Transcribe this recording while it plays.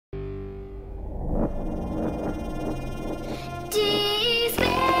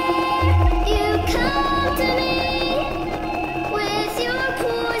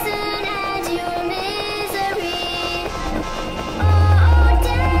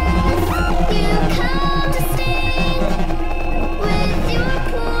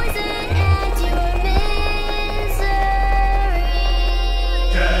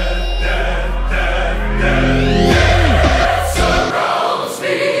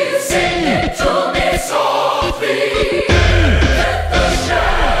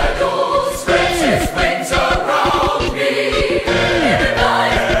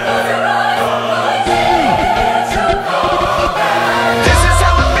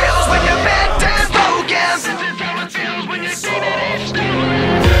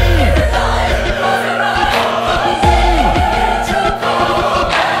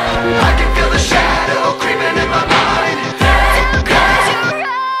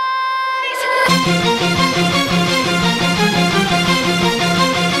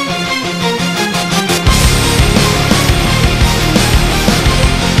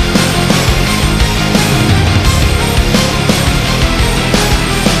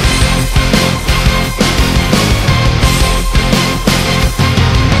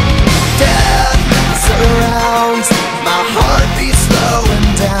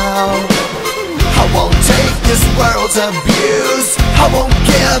Abuse. I won't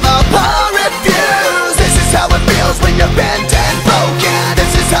give up or refuse. This is how it feels when you're bent and broken.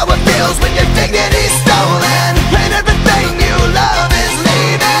 This is how it feels when your dignity's stolen and everything you love is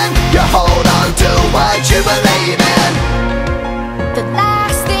leaving. You hold on to what you believe in. The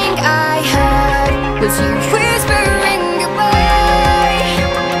last thing I heard was you whispering goodbye,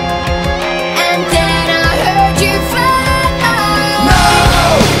 and then I heard you fly. No,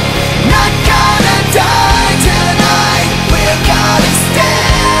 not gonna die tonight. We're gonna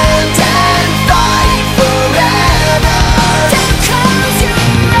stand and fight forever. Don't close your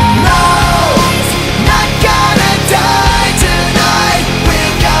eyes. No, not gonna die tonight.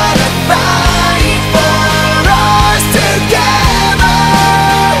 We're gonna fight for ours together.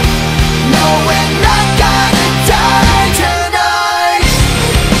 No, we're not gonna die tonight.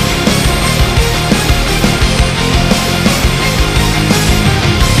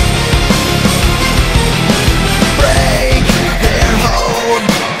 Break their hold,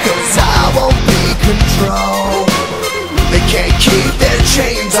 'cause I won't be controlled. They can't keep their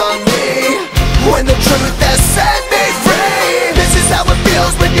chains on me when the truth has set me free. This is how it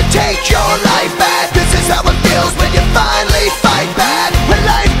feels when you take your life back. This is how it feels when you finally fight back. When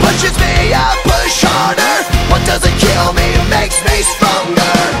life pushes me, I push harder. What doesn't kill me makes me stronger.